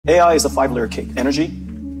AI is a 5-layer cake: energy,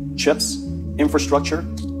 chips, infrastructure,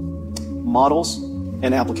 models,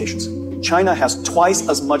 and applications. China has twice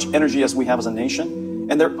as much energy as we have as a nation,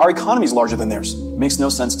 and our economy is larger than theirs. Makes no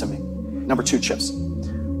sense to me. Number 2, chips.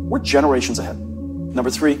 We're generations ahead. Number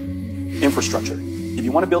 3, infrastructure. If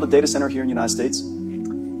you want to build a data center here in the United States,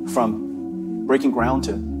 from breaking ground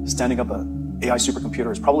to standing up an AI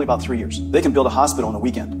supercomputer is probably about 3 years. They can build a hospital in a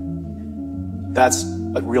weekend. That's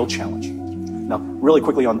a real challenge. Now, really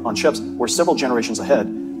quickly on chips, we're several generations ahead,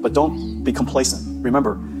 but don't be complacent.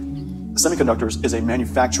 Remember, semiconductors is a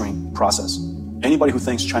manufacturing process. Anybody who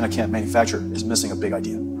thinks China can't manufacture is missing a big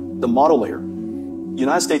idea. The model layer.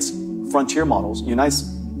 United States frontier models,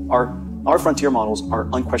 our frontier models are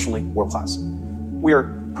unquestionably world-class. We are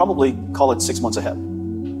probably, call it 6 months ahead.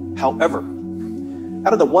 However,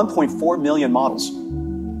 out of the 1.4 million models,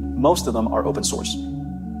 most of them are open source.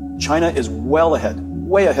 China is well ahead,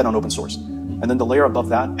 way ahead on open source. And then the layer above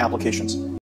that, applications.